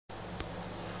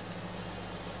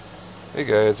Hey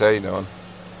guys, how you doing?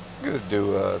 I'm gonna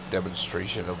do a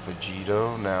demonstration of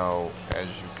Vegeto. Now,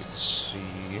 as you can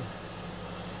see,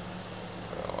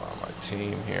 on my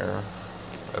team here,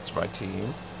 that's my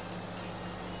team.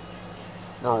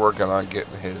 We're working on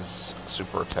getting his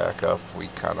super attack up. We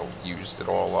kind of used it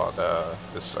all on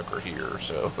this sucker here,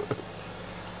 so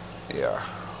yeah.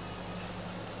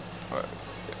 But,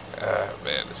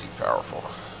 man, is he powerful.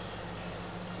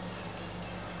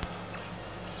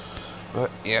 But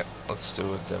yeah, let's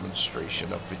do a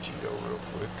demonstration of Vegeto real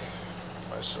quick.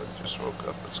 My son just woke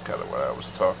up. That's kind of what I was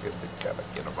talking to kind of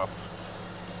get him up.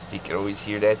 He can always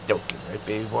hear that Dokkan, right,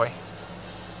 baby boy?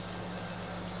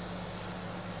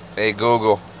 Hey,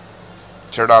 Google,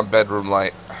 turn on bedroom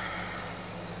light.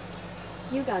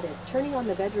 You got it. Turning on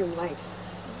the bedroom light.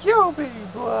 Yo, baby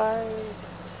boy.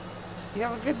 You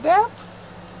have a good nap?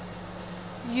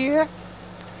 Yeah.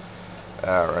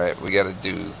 Alright, we gotta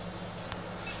do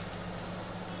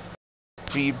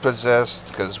feed possessed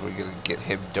because we're gonna get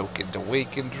him Dokkan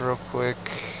awakened real quick.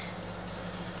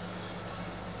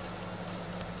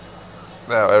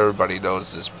 Now, everybody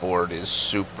knows this board is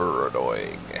super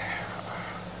annoying.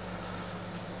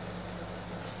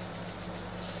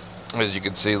 As you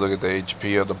can see, look at the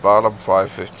HP on the bottom,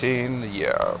 515.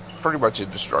 Yeah, pretty much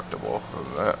indestructible.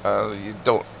 You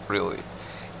don't really...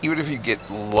 Even if you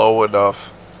get low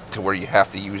enough to where you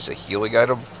have to use a healing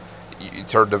item, you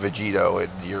turn to Vegeto and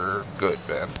you're good,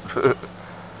 man.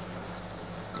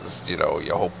 You know,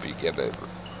 you hope you get it,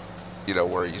 you know,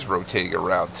 where he's rotating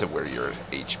around to where your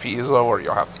HP is low, or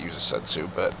you'll have to use a Sensu,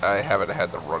 but I haven't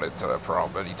had to run into that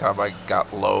problem. Anytime I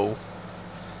got low,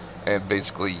 and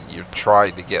basically you're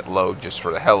trying to get low just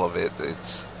for the hell of it.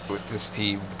 It's with this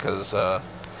team because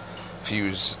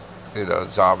Fuse, you know,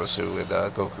 Zamasu and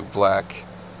Goku Black,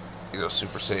 you know,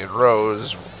 Super Saiyan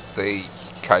Rose, they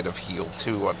kind of heal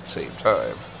too at the same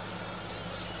time.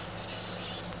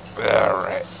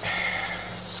 Alright,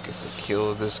 let's get the kill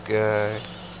of this guy.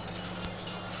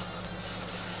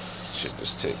 Should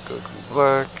just take Goku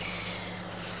Black.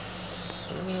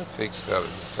 Takes down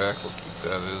his attack, we'll keep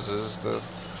that as is then.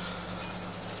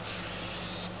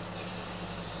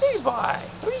 Hey boy,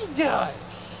 what are you doing?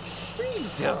 What are you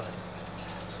doing?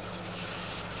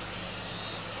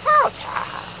 Cow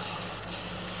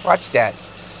Tow. Watch that.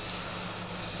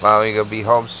 Mommy gonna be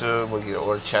home soon. We're gonna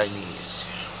order Chinese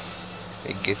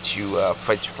and get you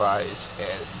French fries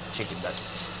and chicken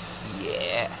nuggets.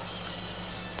 Yeah.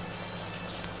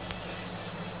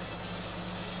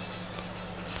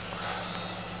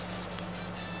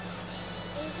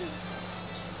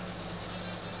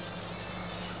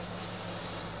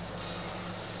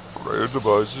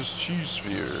 Randomizes cheese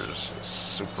spheres.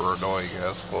 Super annoying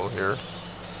asshole here.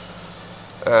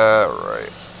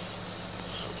 Alright.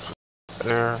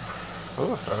 There.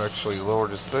 Oh, that actually lowered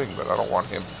his thing, but I don't want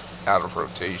him out of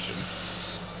rotation.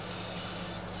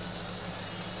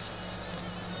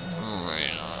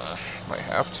 Yeah, might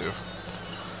have to.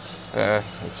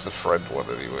 It's the friend one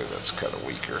anyway, that's kind of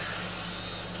weaker.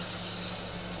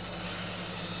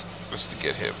 Just to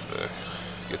get him to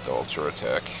get the ultra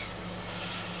attack.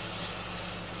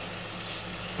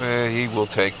 He will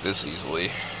take this easily.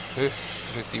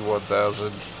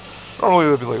 51,000. Normally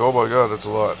they'd be like, oh my god, that's a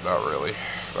lot. Not really.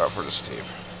 Not for this team.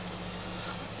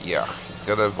 Yeah, he's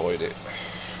gonna avoid it.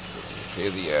 Because he's a pain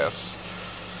in the ass.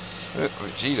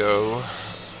 Vegeto.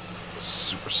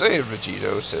 Super Saiyan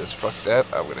Vegeto says, fuck that,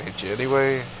 I'm gonna hit you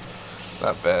anyway.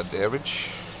 Not bad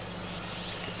damage.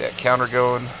 Get that counter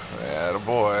going.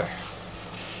 Attaboy.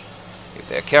 Get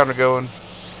that counter going.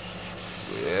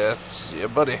 Yeah,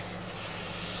 buddy.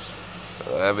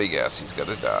 Let me guess, he's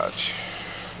gonna dodge.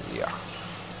 Yeah.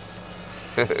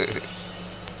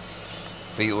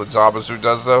 See what Zamasu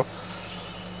does though?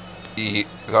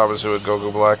 Zamasu and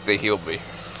Goku Black, they healed me.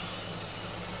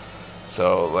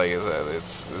 So, like I said,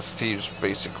 this team's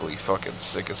basically fucking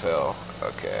sick as hell.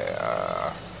 Okay,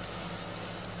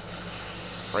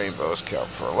 rainbows count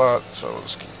for a lot, so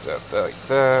let's keep that like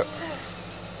that.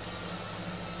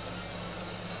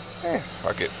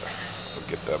 Fuck it. We'll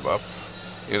get them up.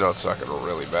 You know, it's not going to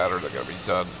really matter. They're going to be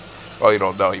done. Well, you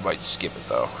don't know. He might skip it,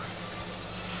 though.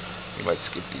 He might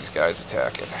skip these guys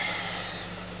attacking.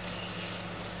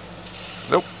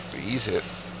 Nope. He's hit.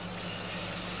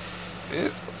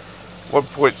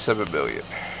 1.7 million.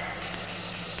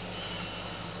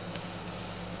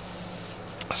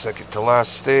 Second to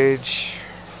last stage.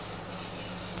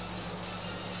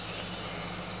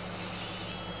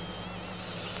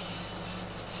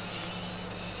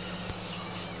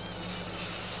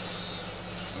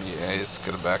 Yeah, it's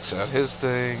going to max out his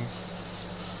thing.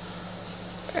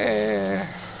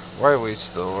 Why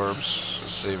waste the orbs?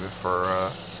 Save it for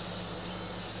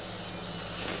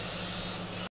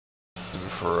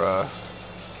for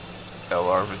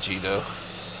LR Vegeto.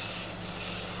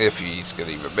 If he's gonna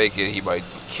even make it, he might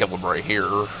kill him right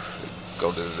here.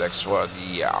 Go to the next one.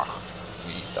 Yeah,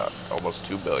 he's done. Almost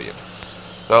 2 million.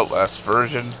 So last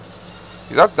version.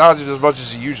 He's not dodging as much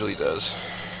as he usually does,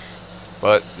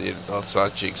 but you know, let's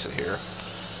not jinx it here.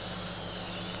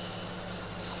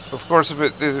 Of course, if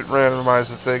it didn't randomize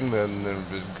the thing, then it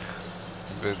would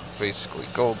have been basically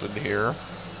golden here.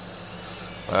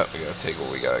 But we gotta take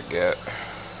what we gotta get.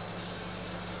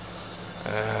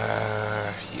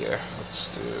 Yeah,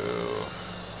 let's do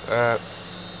that.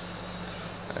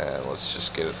 And let's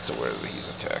just get it to where he's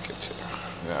attacking to.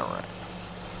 Alright.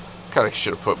 Kind of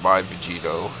should have put my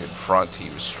Vegeto in front. He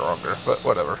was stronger, but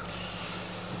whatever.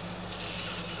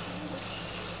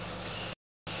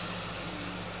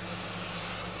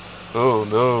 Oh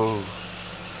no.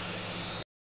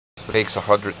 Takes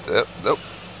 100. Nope.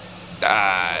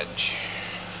 Dodge.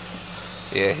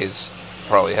 Yeah, his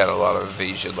probably had a lot of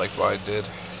evasion like mine did.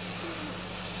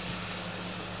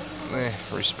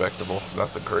 Respectable.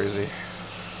 Nothing crazy.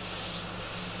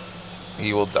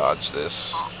 He will dodge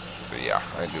this. Yeah,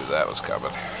 I knew that was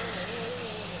coming.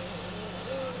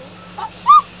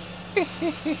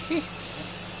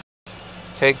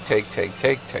 Take.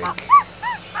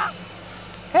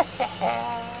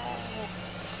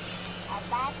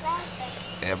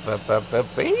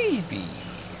 Baby.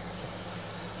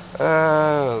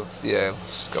 Yeah,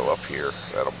 let's go up here.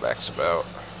 That'll max him out.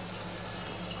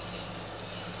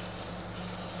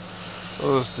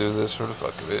 Well, let's do this for the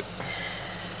fuck of it.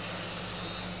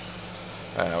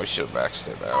 We should have maxed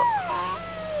him out.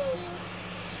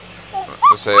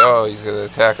 To say, oh, he's going to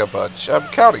attack a bunch. I'm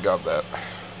counting on that.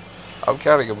 I'm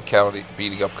counting him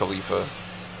beating up Khalifa.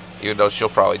 Even though she'll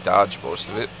probably dodge most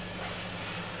of it.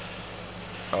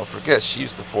 Don't forget,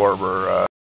 she's the former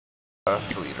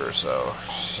leader, so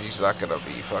she's not going to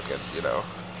be fucking, you know,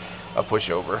 a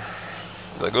pushover.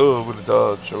 It's like, oh, I'm going to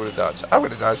dodge. I'm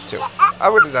going to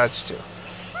dodge too.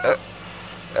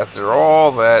 After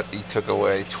all that, he took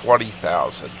away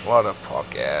 20,000. What a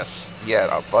punk ass. He had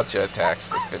a bunch of attacks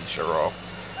to finish her off.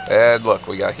 And look,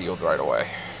 we got healed right away.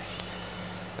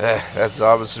 That's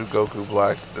Zamasu Goku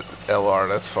Black LR.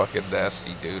 That's fucking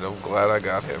nasty, dude. I'm glad I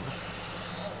got him.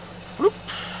 Bloop.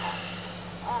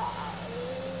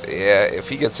 Yeah, if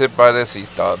he gets hit by this, he's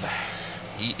done.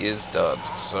 He is done.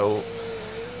 So,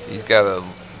 he's got to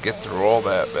get through all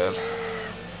that, man.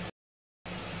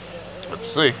 Let's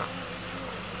see.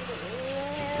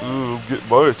 Ooh, I'm getting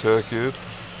my attack in.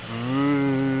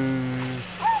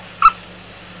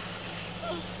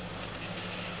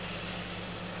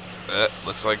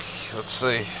 Looks like, let's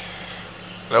see.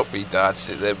 Nope, he dodged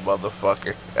it, that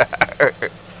motherfucker.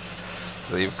 Let's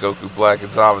see if Goku Black and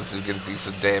Zamasu gonna do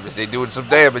some damage. They doing some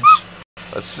damage.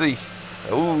 Let's see.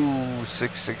 Ooh,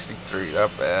 663,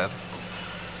 not bad.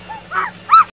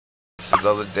 It's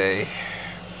another day.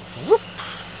 Whoop.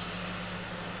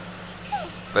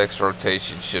 Next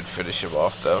rotation should finish him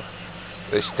off, though.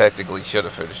 This technically should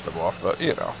have finished him off, but,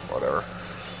 you know, whatever.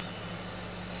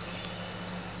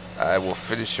 I will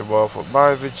finish him off with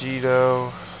my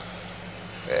Vegeto.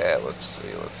 Yeah, let's see.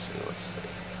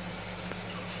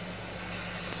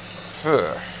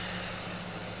 Huh.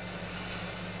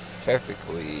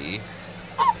 Technically...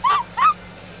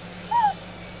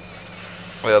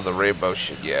 Well, the rainbow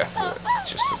should, yeah,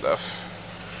 just enough.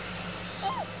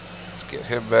 Let's get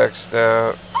him maxed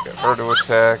out. Get her to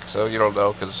attack, so you don't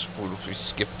know, because what if he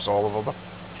skips all of them?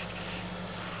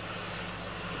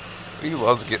 He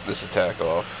loves getting this attack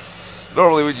off.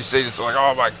 Normally when you say this, like,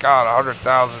 oh my god,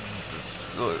 100,000,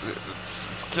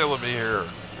 it's killing me here.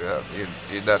 Yeah,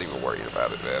 you're not even worried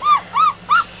about it, man.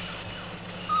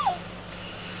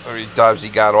 How many times he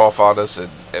got off on us and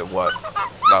what?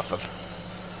 Nothing.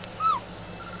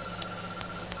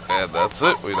 And that's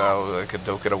it. We now can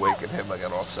Dokkan Awaken him. I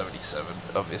got all 77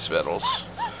 of his medals.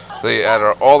 They had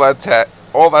all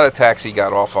that attacks he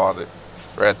got off on it.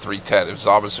 We're at 310. If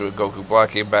Zamasu and Goku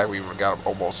Black came back, we would have got him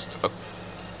almost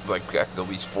like at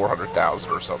least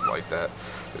 400,000 or something like that.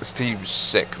 This team's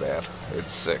sick, man.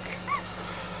 It's sick.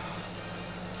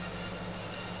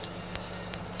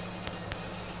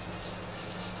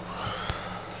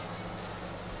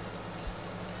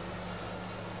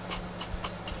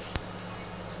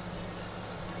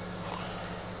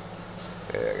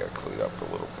 Yeah, I gotta clean up a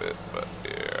little bit, but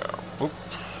yeah. Boop.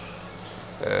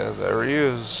 And there he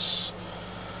is.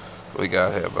 We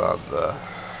got him on the,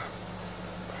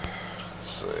 let's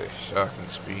see, shocking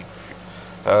speed.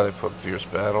 How they put fierce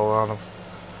battle on him.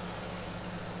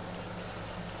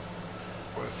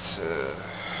 What's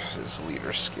his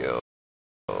leader skill?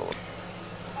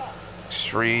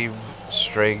 Extreme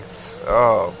Strength.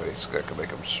 Oh, basically I can make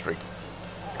him strength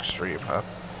extreme, huh?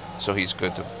 So he's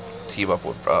good to team up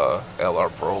with LR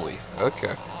Broly.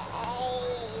 Okay.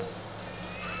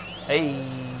 Hey.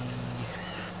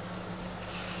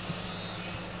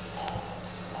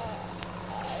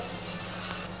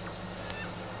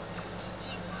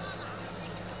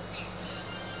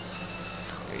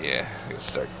 Yeah, I can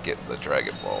start getting the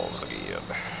Dragon Balls again.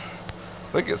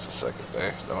 I think it's the second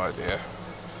day. No idea.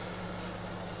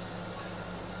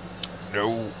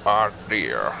 No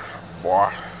idea,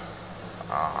 boy.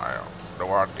 I have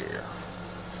no idea.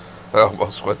 I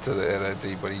almost went to the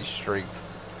NID, but he's strength.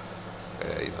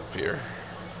 Yeah, he's up here.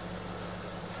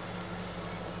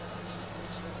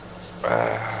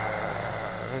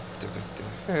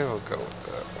 Yeah, we'll go with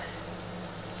that.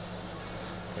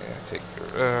 Yeah, take your,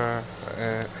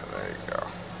 and there you go.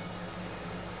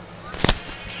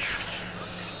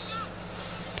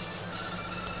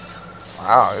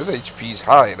 Wow, his HP's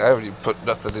high, and I haven't even put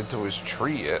nothing into his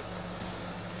tree yet.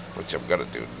 Which I'm gonna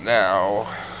do now.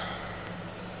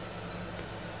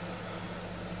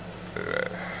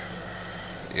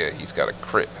 Yeah, he's got a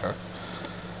crit, huh?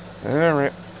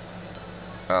 Alright.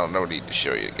 No need to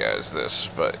show you guys this,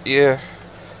 but yeah.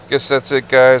 Guess that's it,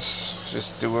 guys.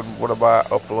 Just doing one of my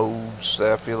uploads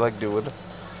that I feel like doing.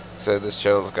 Said this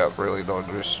channel's got really no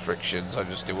restrictions. I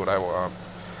just do what I want.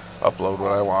 Upload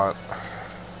what I want.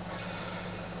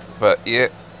 But yeah.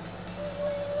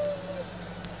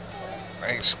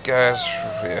 Thanks, guys.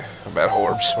 Yeah, I'm at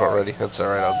Horbs already. That's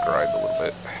alright. I'll grind a little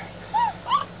bit.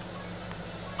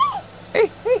 Hey,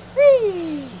 hey,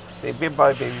 hey. Say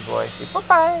bye-bye, baby boy. Say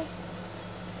bye-bye.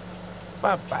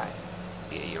 Bye-bye.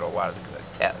 Yeah, you don't want to do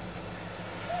that.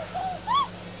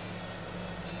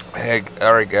 Hey,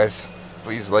 alright, guys.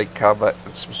 Please like, comment,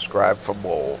 and subscribe for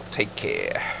more. Take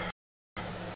care.